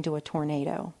whipped up into a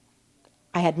tornado.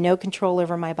 I had no control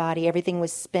over my body. Everything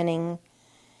was spinning.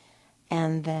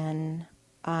 And then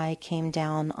I came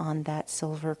down on that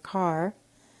silver car,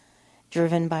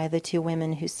 driven by the two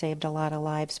women who saved a lot of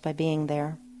lives by being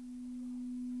there.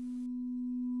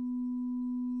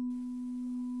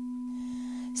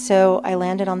 So I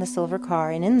landed on the silver car,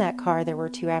 and in that car there were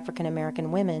two African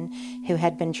American women who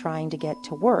had been trying to get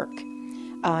to work.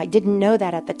 I didn't know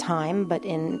that at the time, but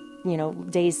in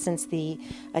days since the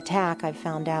attack, I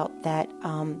found out that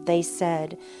they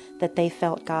said that they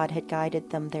felt God had guided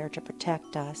them there to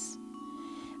protect us.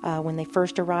 When they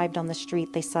first arrived on the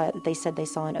street, they said they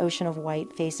saw an ocean of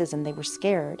white faces, and they were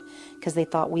scared because they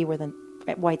thought we were the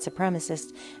white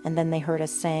supremacists. And then they heard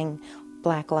us saying,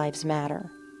 "Black Lives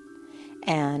Matter."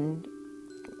 And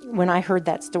when I heard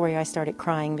that story, I started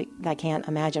crying. I can't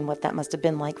imagine what that must have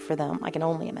been like for them. I can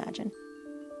only imagine.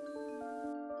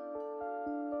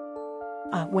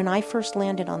 When I first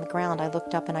landed on the ground, I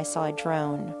looked up and I saw a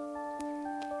drone.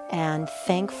 And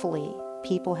thankfully,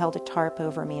 people held a tarp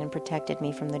over me and protected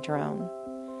me from the drone.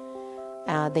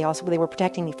 They were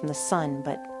protecting me from the sun,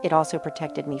 but it also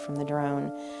protected me from the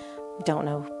drone. Don't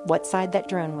know what side that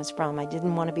drone was from. I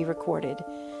didn't want to be recorded.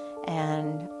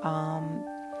 And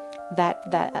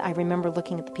that I remember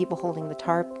looking at the people holding the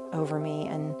tarp over me,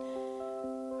 and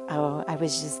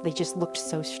they just looked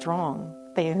so strong.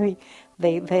 They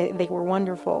were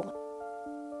wonderful.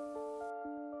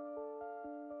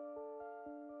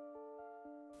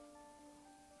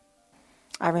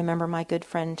 I remember my good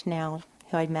friend now,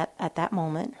 who I met at that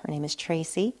moment. Her name is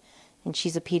Tracy, and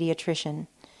she's a pediatrician.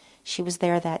 She was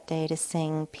there that day to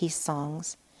sing peace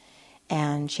songs,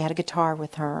 and she had a guitar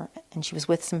with her, and she was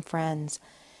with some friends.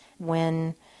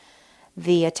 When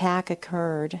the attack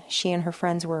occurred, she and her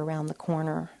friends were around the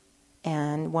corner,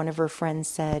 and one of her friends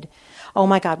said, "Oh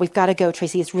my God, we've got to go,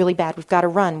 Tracy, it's really bad, we've got to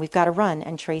run.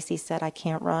 And Tracy said, "I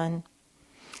can't run."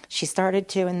 She started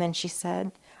to, and then she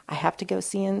said, "I have to go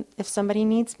see if somebody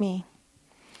needs me."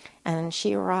 And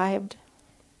she arrived,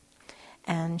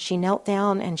 and she knelt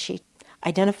down, and she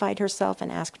identified herself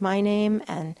and asked my name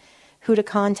and who to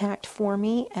contact for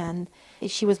me, and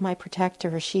she was my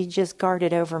protector. She just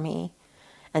guarded over me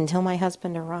until my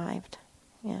husband arrived.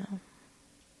 Yeah.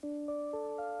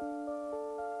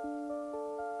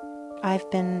 I've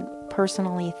been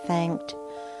personally thanked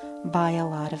by a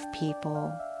lot of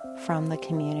people from the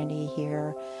community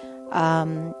here,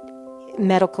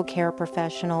 medical care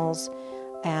professionals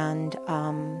and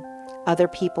other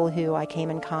people who I came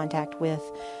in contact with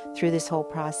through this whole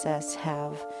process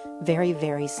have very,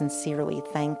 very sincerely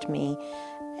thanked me.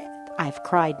 I've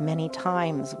cried many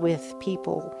times with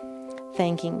people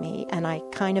thanking me, and I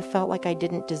kind of felt like I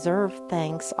didn't deserve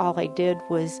thanks. All I did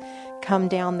was come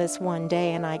down this one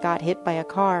day and I got hit by a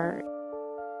car.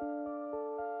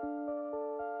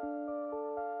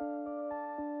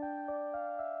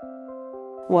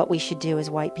 What we should do is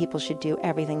white people should do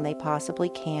everything they possibly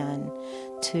can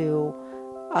to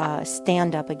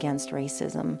stand up against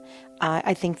racism.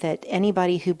 I think that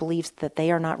anybody who believes that they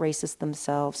are not racist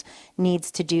themselves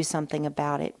needs to do something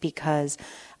about it, because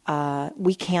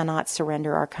we cannot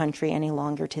surrender our country any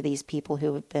longer to these people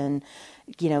who have been,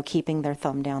 keeping their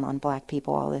thumb down on black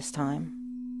people all this time.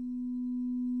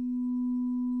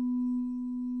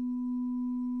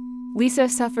 Lisa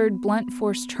suffered blunt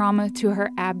force trauma to her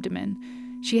abdomen.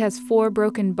 She has 4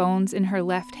 broken bones in her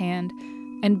left hand,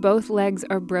 and both legs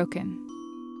are broken.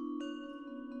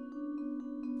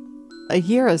 A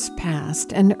year has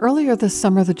passed, and earlier this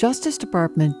summer, the Justice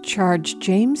Department charged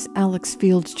James Alex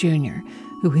Fields Jr.,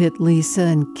 who hit Lisa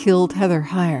and killed Heather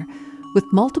Heyer,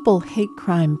 with multiple hate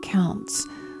crime counts.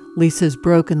 Lisa's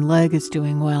broken leg is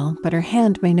doing well, but her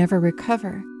hand may never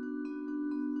recover.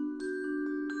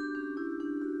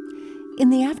 In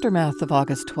the aftermath of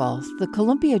August 12th, the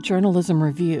Columbia Journalism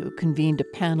Review convened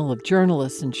a panel of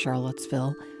journalists in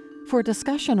Charlottesville for a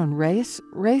discussion on race,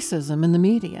 racism, and the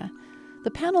media. The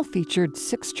panel featured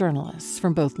 6 journalists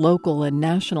from both local and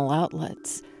national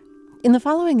outlets. In the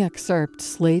following excerpt,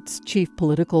 Slate's chief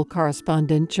political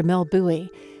correspondent, Jamelle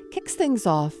Bouie, kicks things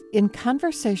off in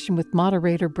conversation with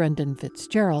moderator Brendan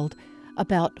Fitzgerald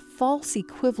about false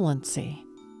equivalency.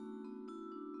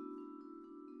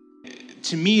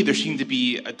 to me, there seemed to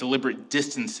be a deliberate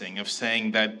distancing of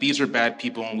saying that these are bad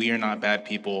people and we are not bad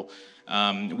people.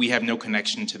 We have no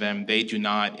connection to them. They do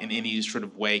not in any sort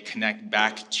of way connect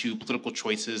back to political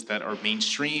choices that are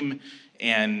mainstream,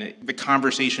 and the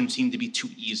conversation seemed to be too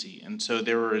easy. And so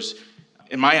there was,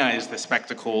 in my eyes, the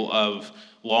spectacle of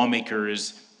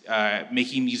lawmakers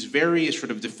making these very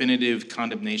sort of definitive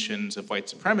condemnations of white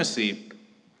supremacy,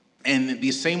 and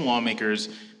these same lawmakers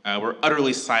were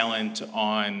utterly silent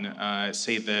on,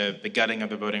 say, the gutting of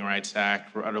the Voting Rights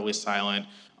Act, were utterly silent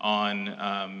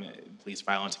on police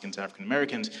violence against African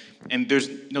Americans, and there's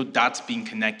no dots being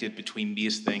connected between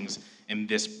these things and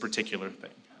this particular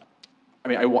thing. I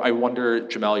mean, I wonder,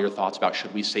 Jamel, your thoughts about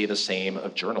should we say the same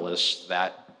of journalists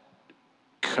that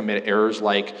commit errors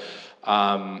like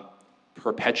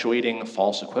perpetuating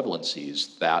false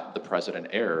equivalencies that the president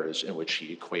errs in which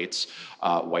he equates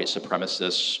white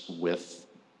supremacists with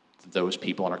those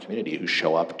people in our community who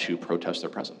show up to protest their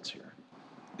presence here?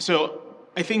 So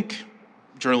I think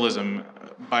journalism,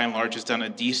 by and large, has done a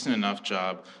decent enough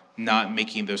job not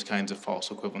making those kinds of false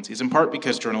equivalencies, in part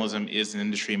because journalism is an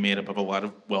industry made up of a lot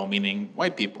of well-meaning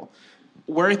white people.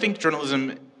 Where I think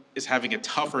journalism is having a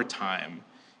tougher time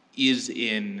is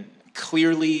in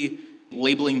clearly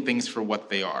labeling things for what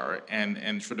they are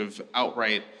and sort of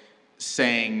outright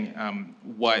saying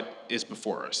what is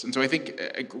before us. And so I think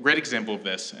a great example of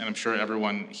this, and I'm sure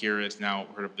everyone here has now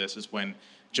heard of this, is when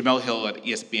Jemele Hill at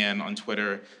ESPN on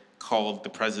Twitter called the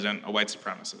president a white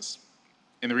supremacist.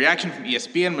 And the reaction from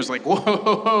ESPN was like,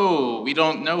 whoa, we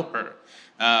don't know her.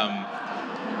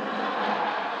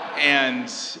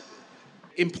 And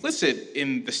implicit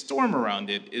in the storm around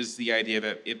it is the idea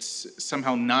that it's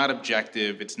somehow not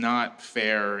objective, it's not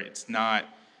fair, it's not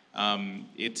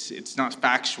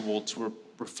factual to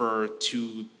refer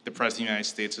to the President of the United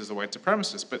States as a white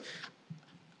supremacist. But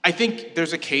I think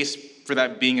there's a case for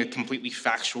that being a completely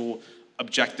factual,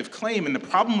 objective claim, and the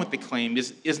problem with the claim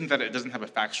isn't that it doesn't have a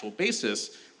factual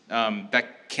basis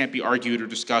that can't be argued or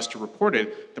discussed or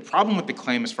reported. The problem with the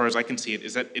claim, as far as I can see it,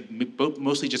 is that it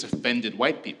mostly just offended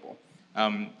white people.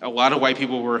 A lot of white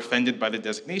people were offended by the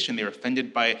designation. They were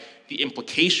offended by the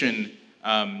implication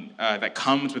that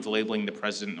comes with labeling the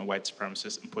president a white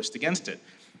supremacist and pushed against it.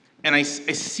 And I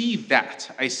see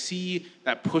that. I see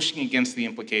that pushing against the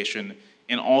implication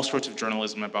in all sorts of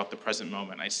journalism about the present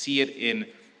moment. I see it in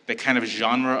the kind of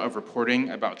genre of reporting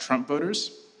about Trump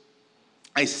voters.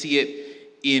 I see it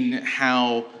in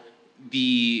how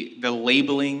the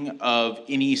labeling of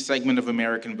any segment of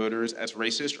American voters as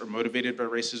racist or motivated by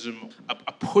racism,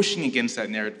 a pushing against that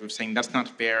narrative of saying that's not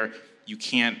fair, you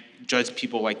can't judge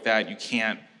people like that, you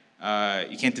can't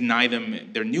deny them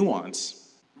their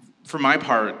nuance. For my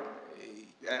part,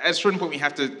 at a certain point we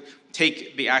have to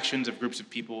take the actions of groups of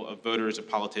people, of voters, of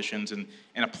politicians, and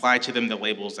apply to them the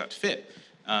labels that fit.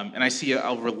 And I see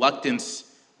a reluctance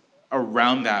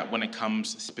around that when it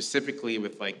comes specifically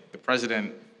with like the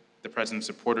president's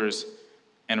supporters,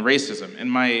 and racism.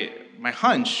 And my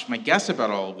hunch, my guess about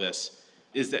all of this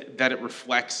is that it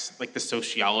reflects like the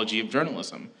sociology of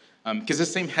journalism. Because the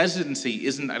same hesitancy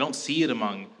I don't see it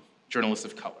among journalists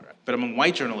of color, but among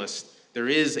white journalists, there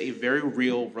is a very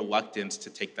real reluctance to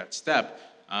take that step,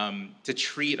 to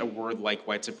treat a word like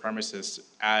white supremacist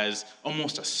as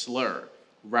almost a slur,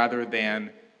 rather than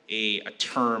a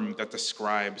term that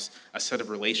describes a set of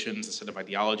relations, a set of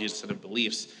ideologies, a set of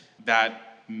beliefs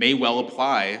that may well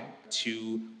apply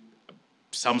to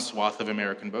some swath of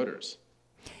American voters.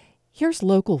 Here's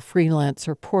local freelance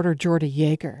reporter Jordy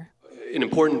Yeager. An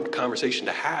important conversation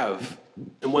to have,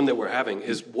 and one that we're having,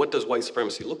 is what does white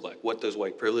supremacy look like? What does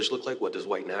white privilege look like? What does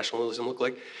white nationalism look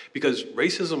like? Because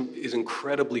racism is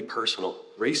incredibly personal.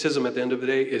 Racism, at the end of the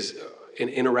day, is an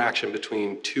interaction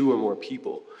between two or more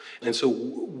people. And so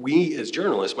we, as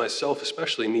journalists, myself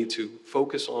especially, need to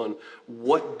focus on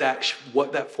what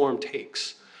that form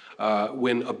takes.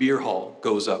 When a beer hall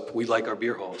goes up, we like our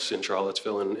beer halls in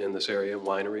Charlottesville and in this area, and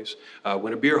wineries.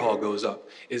 When a beer hall goes up,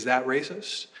 is that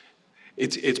racist?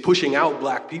 It's pushing out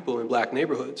black people in black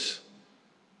neighborhoods,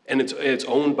 and it's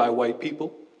owned by white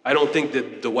people. I don't think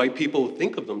that the white people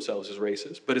think of themselves as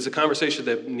racist, but it's a conversation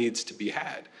that needs to be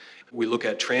had. We look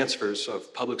at transfers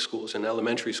of public schools and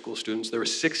elementary school students. There were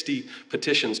 60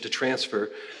 petitions to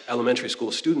transfer elementary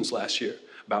school students last year,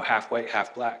 about half white,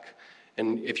 half black.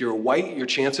 And if you're white, your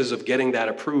chances of getting that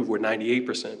approved were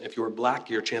 98%. If you were black,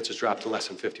 your chances dropped to less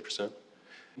than 50%.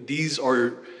 These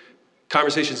are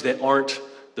conversations that aren't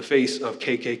the face of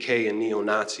KKK and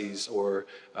neo-Nazis or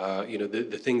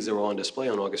the things that were on display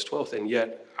on August 12th. And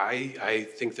yet, I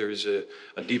think there's a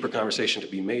deeper conversation to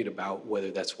be made about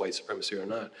whether that's white supremacy or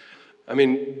not. I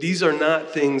mean, these are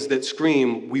not things that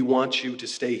scream, we want you to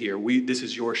stay here. This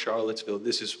is your Charlottesville.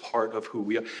 This is part of who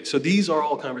we are. So these are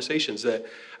all conversations that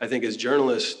I think as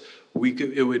journalists,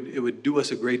 it would do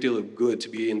us a great deal of good to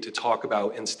be able to talk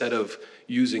about, instead of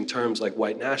using terms like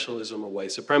white nationalism or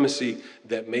white supremacy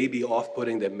that may be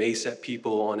off-putting, that may set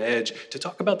people on edge, to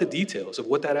talk about the details of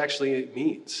what that actually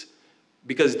means.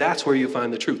 Because that's where you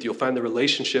find the truth. You'll find the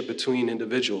relationship between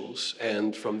individuals,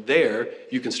 and from there,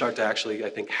 you can start to actually, I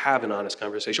think, have an honest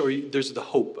conversation, or there's the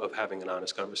hope of having an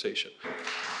honest conversation.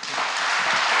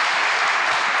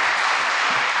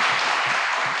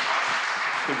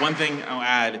 The one thing I'll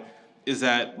add is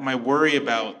that my worry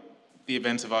about the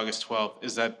events of August 12th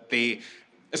is that they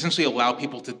essentially allow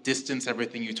people to distance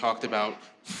everything you talked about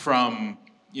from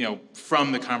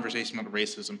the conversation about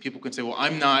racism. People can say, well,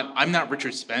 I'm not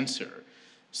Richard Spencer,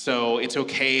 so it's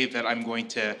okay that I'm going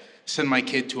to send my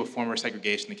kid to a former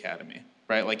segregation academy,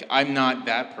 right? Like, I'm not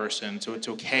that person, so it's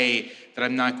okay that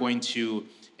I'm not going to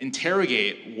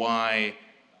interrogate why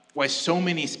so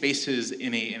many spaces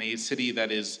in a city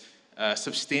that is has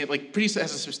a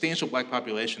substantial black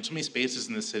population, so many spaces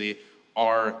in the city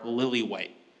are lily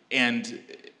white. And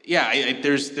yeah,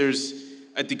 there's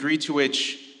a degree to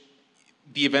which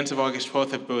the events of August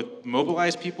 12th have both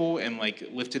mobilized people and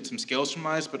lifted some scales from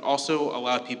eyes, but also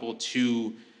allowed people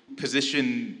to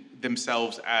position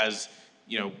themselves as,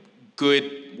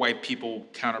 good white people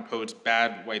counterpose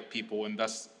bad white people, and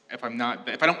thus, if I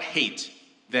don't hate,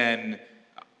 then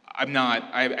I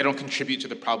don't contribute to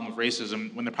the problem of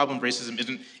racism, when the problem of racism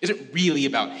isn't really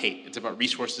about hate. It's about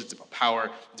resources, it's about power,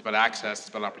 it's about access, it's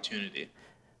about opportunity.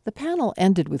 The panel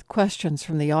ended with questions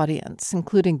from the audience,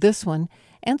 including this one,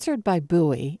 answered by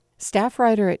Bowie, staff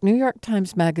writer at New York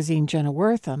Times Magazine Jenna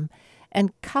Wortham,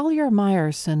 and Collier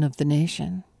Meyerson of The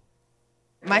Nation.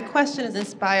 My question is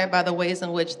inspired by the ways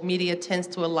in which media tends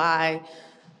to ally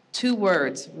two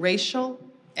words, racial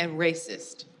and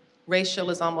racist. Racial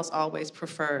is almost always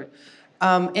preferred.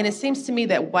 And it seems to me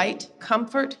that white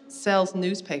comfort sells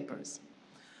newspapers.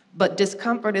 But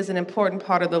discomfort is an important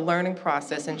part of the learning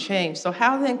process and change. So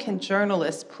how then can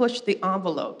journalists push the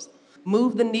envelopes,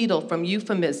 move the needle from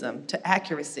euphemism to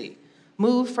accuracy,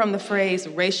 move from the phrase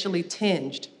racially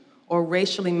tinged or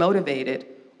racially motivated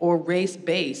or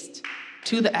race-based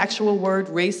to the actual word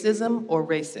racism or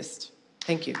racist?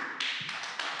 Thank you.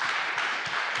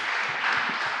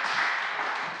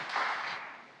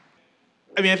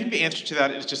 I think the answer to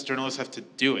that is just journalists have to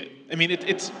do it.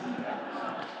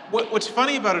 What's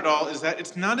funny about it all is that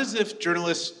it's not as if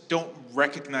journalists don't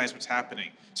recognize what's happening.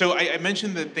 So I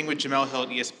mentioned the thing with Jemele Hill at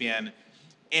ESPN,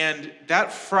 and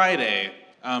that Friday,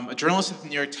 a journalist at the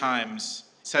New York Times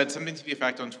said something to the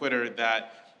effect on Twitter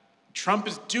that Trump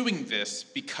is doing this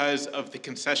because of the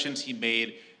concessions he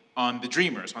made on the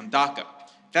Dreamers, on DACA.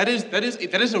 That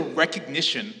is a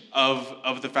recognition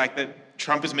of the fact that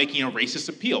Trump is making a racist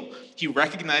appeal. He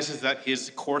recognizes that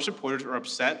his core supporters are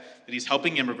upset that he's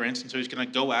helping immigrants, and so he's going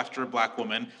to go after a black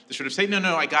woman to sort of say,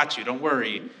 no, I got you, don't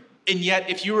worry. And yet,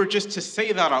 if you were just to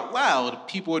say that out loud,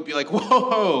 people would be like,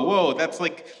 whoa,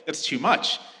 that's too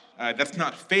much. That's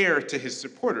not fair to his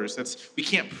supporters. We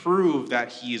can't prove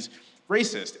that he's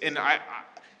racist. And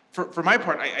for my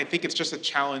part, I think it's just a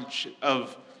challenge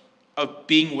of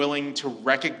being willing to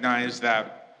recognize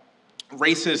that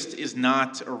racist is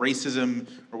not, or racism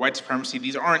or white supremacy,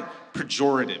 these aren't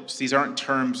pejoratives. These aren't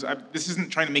terms. This isn't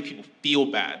trying to make people feel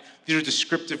bad. These are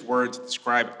descriptive words that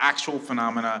describe actual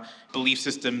phenomena, belief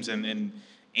systems, and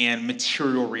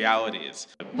material realities.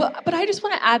 Well, but I just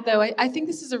want to add, though, I think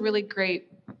this is a really great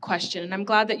question, and I'm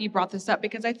glad that you brought this up,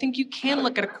 because I think you can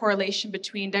look at a correlation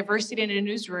between diversity in a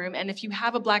newsroom, and if you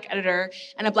have a black editor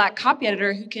and a black copy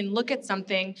editor who can look at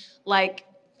something like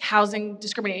housing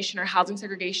discrimination or housing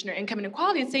segregation or income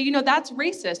inequality and say, that's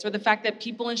racist, or the fact that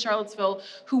people in Charlottesville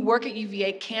who work at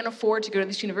UVA can't afford to go to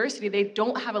this university, they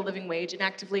don't have a living wage and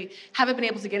actively haven't been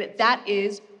able to get it, that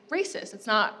is racist. It's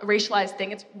not a racialized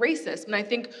thing, it's racist. And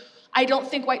I don't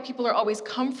think white people are always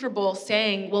comfortable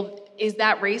saying, well, is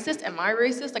that racist? Am I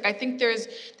racist? I think there's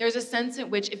a sense in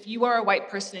which if you are a white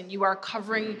person and you are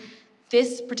covering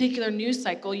this particular news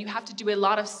cycle, you have to do a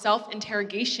lot of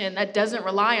self-interrogation that doesn't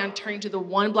rely on turning to the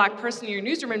one black person in your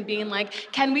newsroom and being like,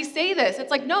 can we say this? It's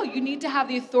like, no, you need to have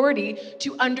the authority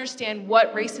to understand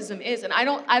what racism is. And I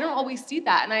don't always see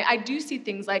that. And I do see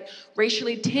things like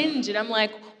racially tinged, and I'm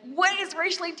like, what is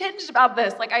racially tinged about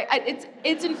this?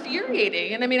 It's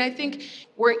infuriating. And I think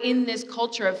we're in this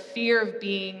culture of fear of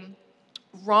being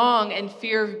wrong and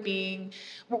fear of being,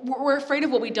 we're afraid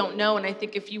of what we don't know. And I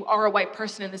think if you are a white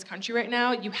person in this country right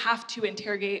now, you have to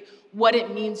interrogate what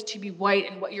it means to be white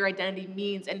and what your identity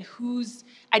means and whose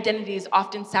identity is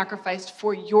often sacrificed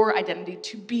for your identity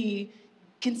to be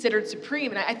considered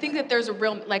supreme. And I think that there's a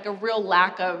real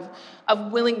lack of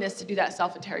willingness to do that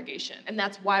self-interrogation. And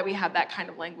that's why we have that kind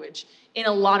of language in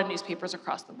a lot of newspapers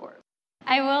across the board.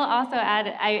 I will also add,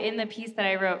 in the piece that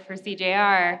I wrote for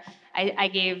CJR, I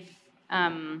gave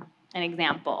an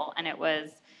example, and it was,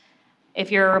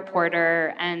 if you're a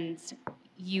reporter and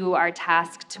you are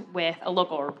tasked with, a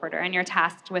local reporter, and you're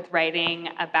tasked with writing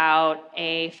about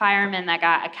a fireman that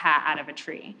got a cat out of a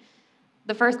tree.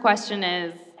 The first question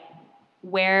is,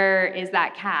 where is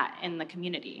that cat in the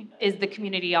community? Is the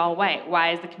community all white?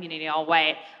 Why is the community all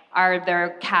white? Are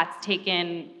there cats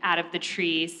taken out of the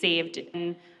tree, saved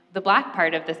in the black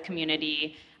part of this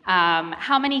community?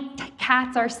 How many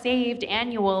cats are saved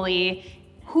annually?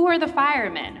 Who are the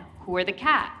firemen? Who are the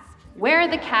cats? Where are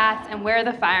the cats and where are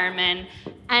the firemen?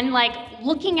 And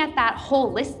looking at that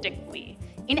holistically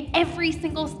in every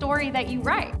single story that you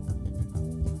write.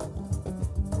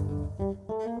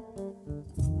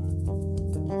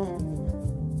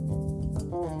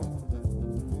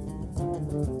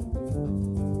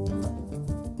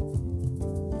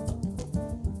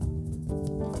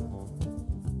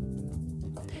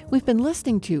 We've been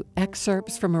listening to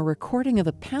excerpts from a recording of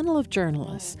a panel of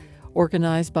journalists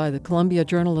organized by the Columbia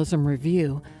Journalism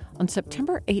Review on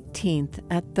September 18th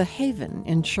at The Haven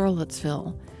in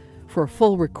Charlottesville. For a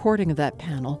full recording of that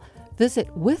panel, visit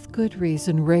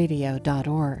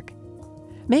withgoodreasonradio.org.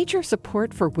 Major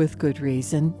support for With Good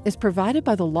Reason is provided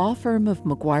by the law firm of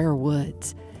McGuire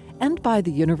Woods and by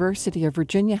the University of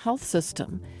Virginia Health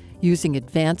System, using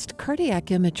advanced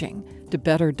cardiac imaging to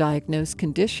better diagnose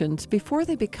conditions before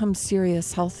they become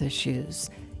serious health issues.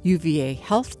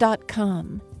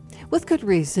 uvahealth.com. With Good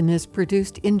Reason is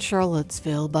produced in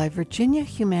Charlottesville by Virginia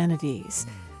Humanities.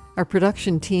 Our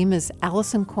production team is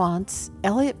Allison Quantz,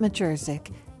 Elliot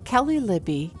Majerzik, Kelly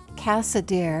Libby, Cass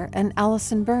Adair, and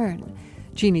Allison Byrne.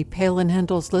 Jeannie Palin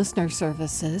handles listener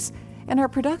services, and our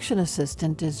production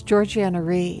assistant is Georgiana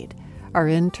Reed. Our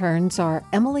interns are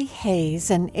Emily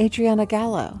Hayes and Adriana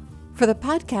Gallo. For the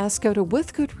podcast, go to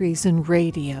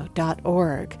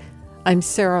withgoodreasonradio.org. I'm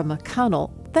Sarah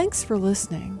McConnell. Thanks for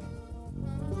listening.